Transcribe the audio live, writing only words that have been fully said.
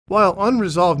While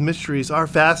unresolved mysteries are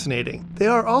fascinating, they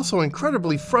are also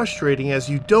incredibly frustrating as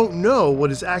you don't know what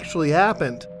has actually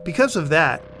happened. Because of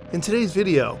that, in today's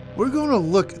video, we're going to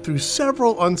look through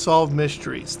several unsolved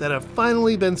mysteries that have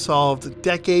finally been solved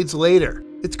decades later.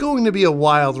 It's going to be a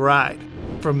wild ride,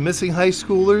 from missing high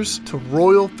schoolers to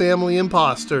royal family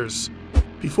imposters.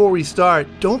 Before we start,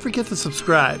 don't forget to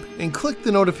subscribe and click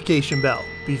the notification bell.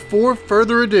 Before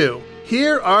further ado,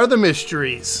 here are the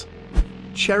mysteries.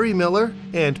 Cherry Miller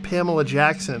and Pamela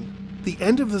Jackson. The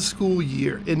end of the school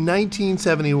year in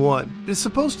 1971 is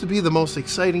supposed to be the most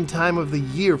exciting time of the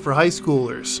year for high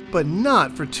schoolers, but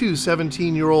not for two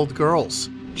 17-year-old girls,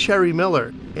 Cherry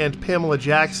Miller and Pamela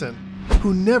Jackson,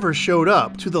 who never showed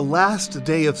up to the last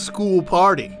day of school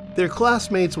party. Their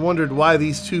classmates wondered why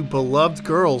these two beloved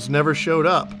girls never showed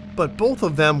up, but both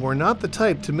of them were not the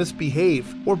type to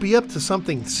misbehave or be up to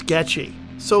something sketchy.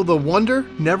 So the wonder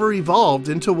never evolved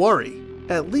into worry,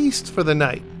 at least for the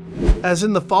night. As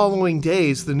in the following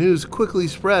days, the news quickly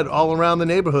spread all around the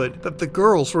neighborhood that the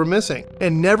girls were missing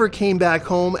and never came back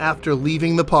home after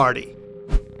leaving the party.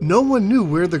 No one knew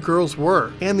where the girls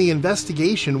were, and the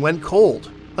investigation went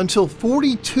cold until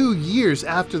 42 years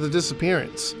after the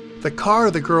disappearance. The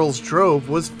car the girls drove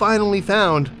was finally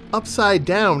found upside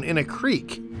down in a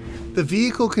creek. The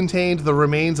vehicle contained the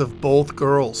remains of both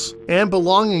girls and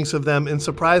belongings of them in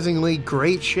surprisingly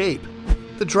great shape.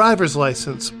 The driver's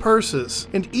license, purses,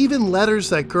 and even letters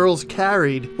that girls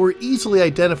carried were easily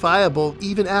identifiable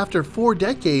even after 4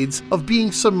 decades of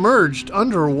being submerged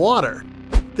underwater.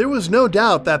 There was no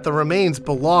doubt that the remains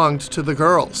belonged to the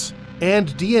girls, and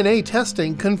DNA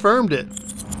testing confirmed it.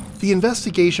 The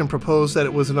investigation proposed that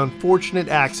it was an unfortunate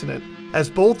accident, as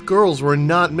both girls were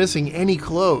not missing any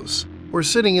clothes, were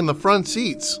sitting in the front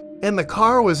seats, and the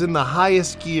car was in the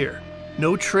highest gear.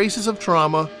 No traces of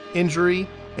trauma, injury,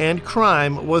 and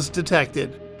crime was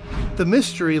detected. The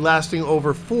mystery lasting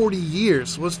over 40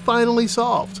 years was finally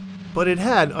solved, but it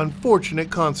had unfortunate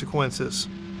consequences.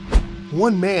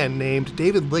 One man named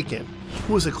David Licken,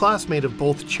 who was a classmate of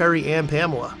both Cherry and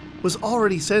Pamela, was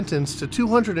already sentenced to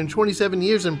 227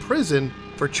 years in prison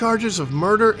for charges of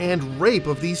murder and rape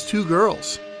of these two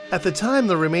girls. At the time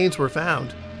the remains were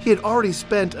found, he had already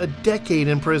spent a decade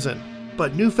in prison,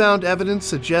 but newfound evidence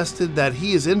suggested that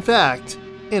he is in fact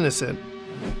innocent.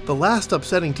 The last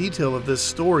upsetting detail of this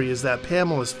story is that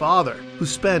Pamela's father, who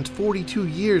spent 42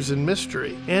 years in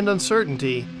mystery and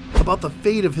uncertainty about the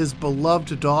fate of his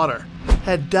beloved daughter,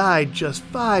 had died just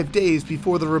 5 days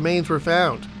before the remains were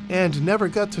found and never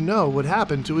got to know what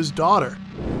happened to his daughter.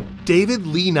 David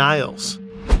Lee Niles.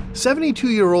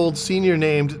 72-year-old senior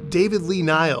named David Lee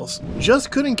Niles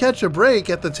just couldn't catch a break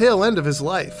at the tail end of his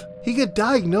life. He got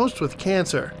diagnosed with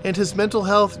cancer, and his mental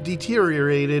health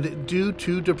deteriorated due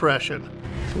to depression.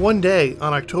 One day,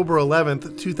 on October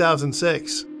 11th,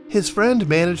 2006, his friend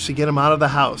managed to get him out of the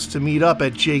house to meet up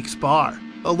at Jake's Bar,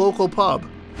 a local pub.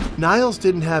 Niles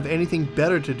didn't have anything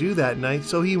better to do that night,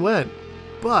 so he went.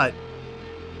 But,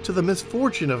 to the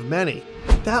misfortune of many,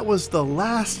 that was the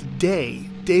last day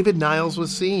David Niles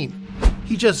was seen.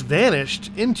 He just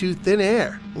vanished into thin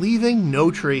air, leaving no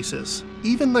traces.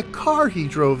 Even the car he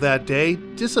drove that day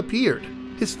disappeared.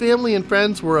 His family and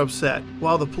friends were upset,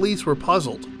 while the police were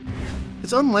puzzled.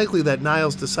 It's unlikely that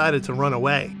Niles decided to run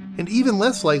away, and even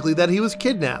less likely that he was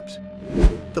kidnapped.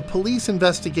 The police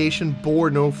investigation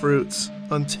bore no fruits,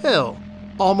 until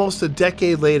almost a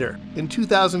decade later, in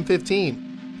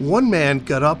 2015, one man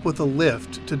got up with a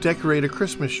lift to decorate a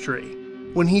Christmas tree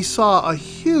when he saw a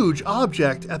huge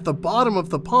object at the bottom of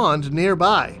the pond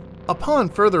nearby. Upon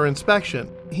further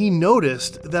inspection, he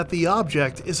noticed that the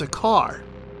object is a car.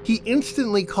 He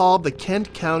instantly called the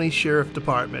Kent County Sheriff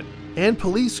Department, and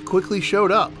police quickly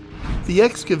showed up. The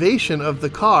excavation of the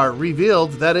car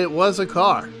revealed that it was a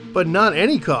car, but not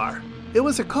any car. It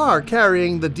was a car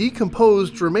carrying the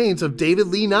decomposed remains of David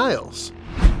Lee Niles.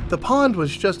 The pond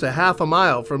was just a half a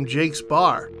mile from Jake's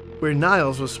Bar, where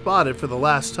Niles was spotted for the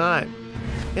last time,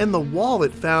 and the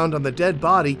wallet found on the dead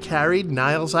body carried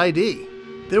Niles' ID.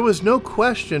 There was no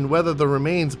question whether the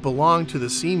remains belonged to the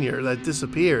senior that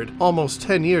disappeared almost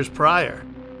 10 years prior.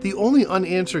 The only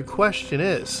unanswered question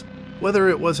is whether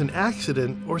it was an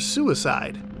accident or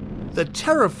suicide. The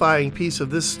terrifying piece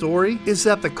of this story is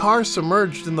that the car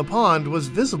submerged in the pond was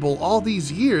visible all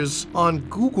these years on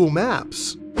Google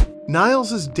Maps.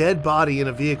 Niles' dead body in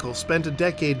a vehicle spent a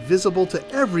decade visible to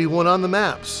everyone on the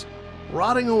maps,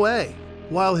 rotting away,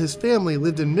 while his family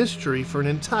lived in mystery for an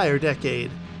entire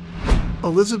decade.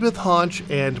 Elizabeth Haunch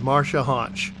and Marcia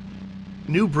Haunch.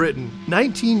 New Britain,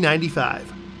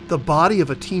 1995. The body of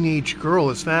a teenage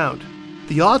girl is found.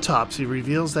 The autopsy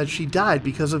reveals that she died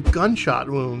because of gunshot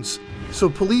wounds. so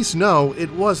police know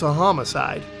it was a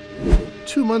homicide.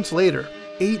 2 months later,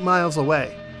 8 miles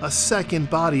away, a second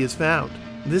body is found,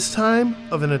 this time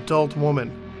of an adult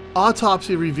woman.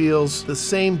 Autopsy reveals the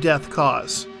same death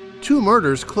cause. 2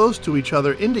 murders close to each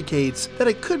other indicates that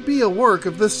it could be a work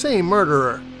of the same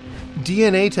murderer.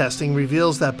 DNA testing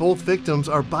reveals that both victims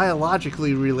are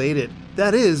biologically related.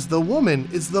 That is, the woman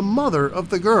is the mother of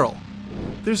the girl.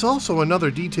 There's also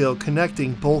another detail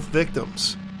connecting both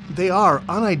victims. They are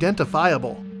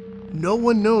unidentifiable. No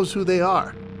one knows who they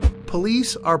are.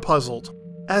 Police are puzzled,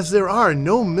 as there are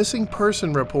no missing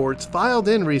person reports filed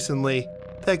in recently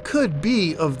that could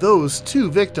be of those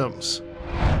 2 victims.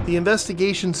 The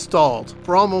investigation stalled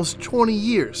for almost 20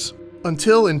 years,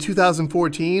 until in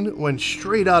 2014 when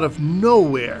straight out of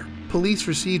nowhere, police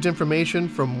received information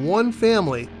from one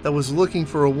family that was looking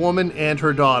for a woman and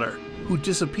her daughter, who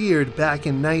disappeared back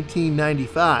in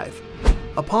 1995.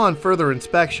 Upon further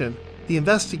inspection, the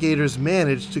investigators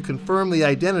managed to confirm the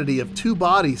identity of 2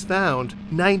 bodies found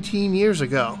 19 years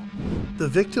ago. The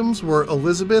victims were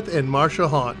Elizabeth and Marcia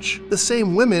Haunch, the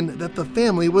same women that the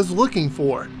family was looking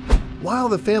for. While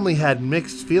the family had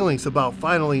mixed feelings about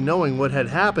finally knowing what had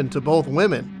happened to both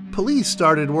women, police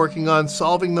started working on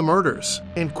solving the murders,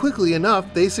 and quickly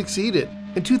enough they succeeded.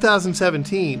 In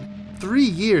 2017, 3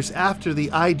 years after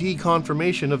the ID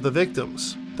confirmation of the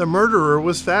victims, the murderer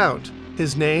was found.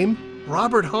 His name?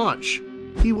 Robert Haunch.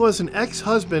 He was an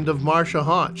ex-husband of Marcia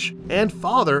Haunch and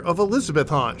father of Elizabeth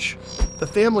Haunch. The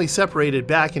family separated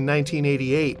back in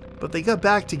 1988, but they got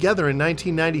back together in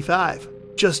 1995,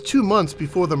 just 2 months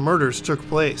before the murders took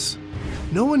place.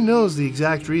 No one knows the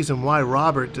exact reason why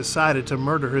Robert decided to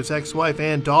murder his ex-wife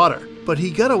and daughter, but he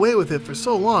got away with it for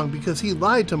so long because he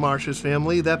lied to Marcia's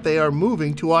family that they are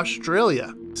moving to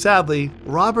Australia. Sadly,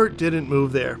 Robert didn't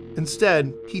move there.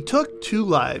 Instead, he took 2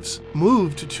 lives,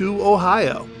 moved to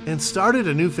Ohio, and started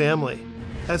a new family.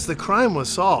 As the crime was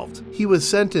solved, he was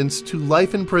sentenced to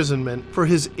life imprisonment for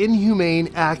his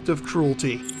inhumane act of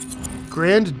cruelty.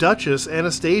 Grand Duchess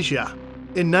Anastasia.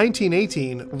 In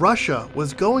 1918, Russia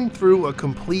was going through a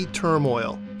complete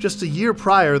turmoil. Just a year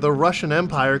prior, the Russian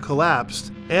Empire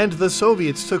collapsed, and the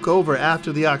Soviets took over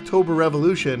after the October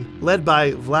Revolution, led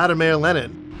by Vladimir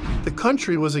Lenin. The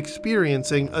country was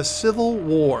experiencing a civil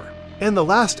war, and the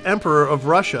last emperor of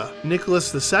Russia,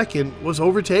 Nicholas II, was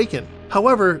overtaken.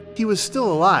 However, he was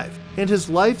still alive, and his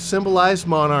life symbolized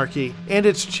monarchy and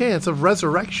its chance of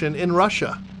resurrection in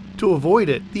Russia. To avoid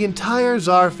it, the entire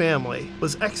Tsar family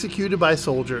was executed by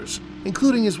soldiers,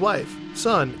 including his wife,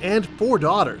 son, and 4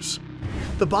 daughters.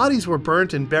 The bodies were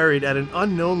burnt and buried at an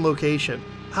unknown location.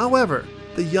 However,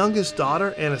 the youngest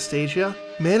daughter, Anastasia,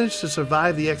 managed to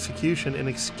survive the execution and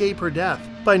escape her death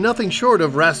by nothing short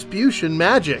of Rasputin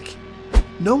magic.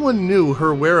 No one knew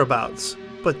her whereabouts,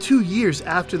 but 2 years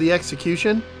after the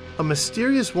execution, a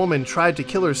mysterious woman tried to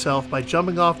kill herself by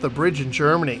jumping off the bridge in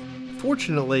Germany.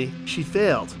 Fortunately, she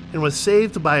failed and was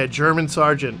saved by a German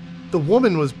sergeant. The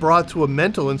woman was brought to a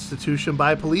mental institution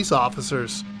by police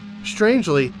officers.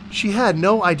 Strangely, she had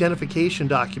no identification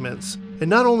documents, and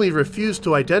not only refused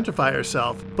to identify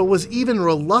herself, but was even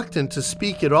reluctant to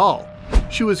speak at all.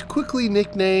 She was quickly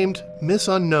nicknamed Miss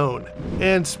Unknown,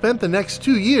 and spent the next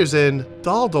 2 years in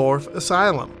Waldorf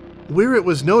Asylum, where it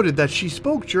was noted that she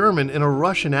spoke German in a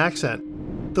Russian accent.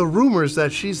 The rumors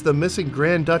that she's the missing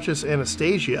Grand Duchess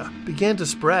Anastasia began to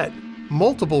spread.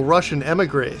 Multiple Russian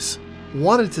emigres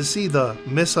wanted to see the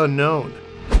Miss Unknown,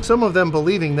 some of them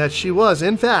believing that she was,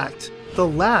 in fact, the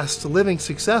last living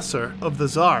successor of the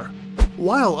Tsar.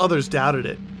 While others doubted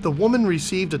it, the woman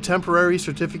received a temporary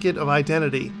certificate of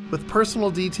identity with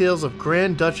personal details of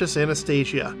Grand Duchess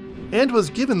Anastasia, and was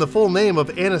given the full name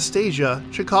of Anastasia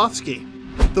Tchaikovsky.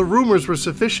 The rumors were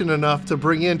sufficient enough to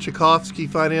bring in Tchaikovsky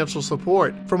financial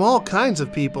support from all kinds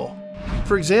of people.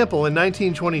 For example, in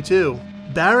 1922,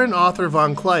 Baron Arthur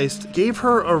von Kleist gave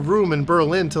her a room in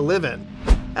Berlin to live in.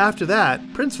 After that,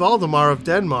 Prince Valdemar of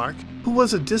Denmark, who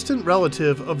was a distant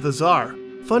relative of the Tsar,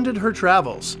 funded her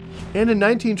travels. And in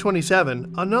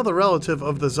 1927, another relative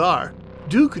of the Tsar,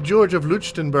 Duke George of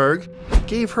Leuchtenberg,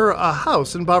 gave her a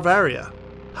house in Bavaria.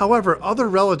 However, other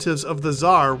relatives of the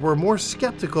Tsar were more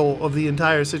skeptical of the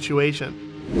entire situation.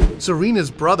 Tsarina's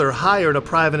brother hired a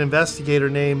private investigator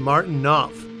named Martin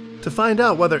Knopf to find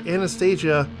out whether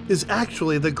Anastasia is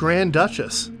actually the Grand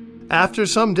Duchess. After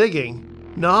some digging,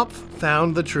 Knopf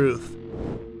found the truth.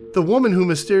 The woman who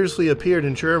mysteriously appeared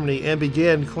in Germany and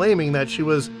began claiming that she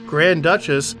was Grand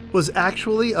Duchess was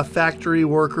actually a factory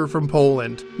worker from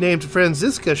Poland named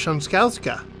Franziska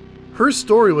Szumkowska. Her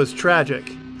story was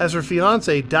tragic, as her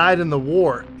fiancé died in the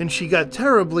war and she got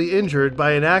terribly injured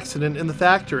by an accident in the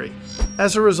factory.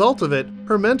 As a result of it,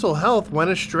 her mental health went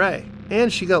astray,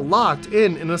 and she got locked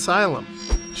in an asylum.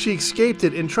 She escaped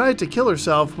it and tried to kill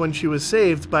herself when she was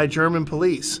saved by German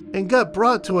police and got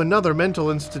brought to another mental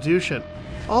institution.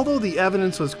 Although the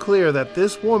evidence was clear that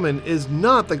this woman is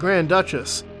not the Grand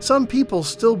Duchess, some people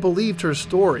still believed her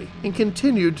story and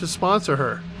continued to sponsor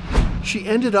her. She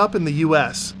ended up in the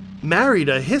US, married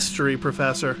a history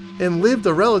professor, and lived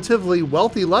a relatively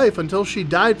wealthy life until she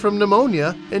died from pneumonia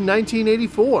in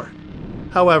 1984.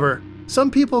 However, some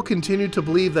people continued to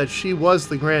believe that she was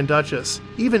the Grand Duchess,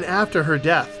 even after her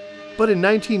death. But in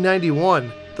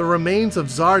 1991, the remains of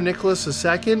Tsar Nicholas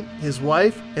II, his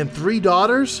wife, and 3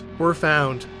 daughters were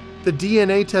found. The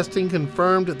DNA testing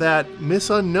confirmed that Miss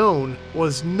Unknown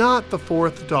was not the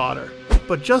 4th daughter,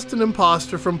 but just an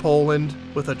imposter from Poland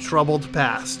with a troubled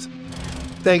past.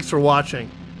 Thanks for watching.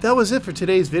 That was it for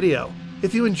today's video.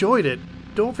 If you enjoyed it,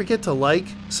 don't forget to like,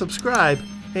 subscribe,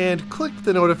 and click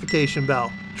the notification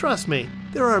bell. Trust me,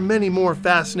 there are many more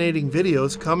fascinating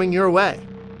videos coming your way.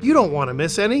 You don't want to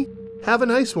miss any. Have a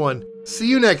nice one. See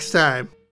you next time.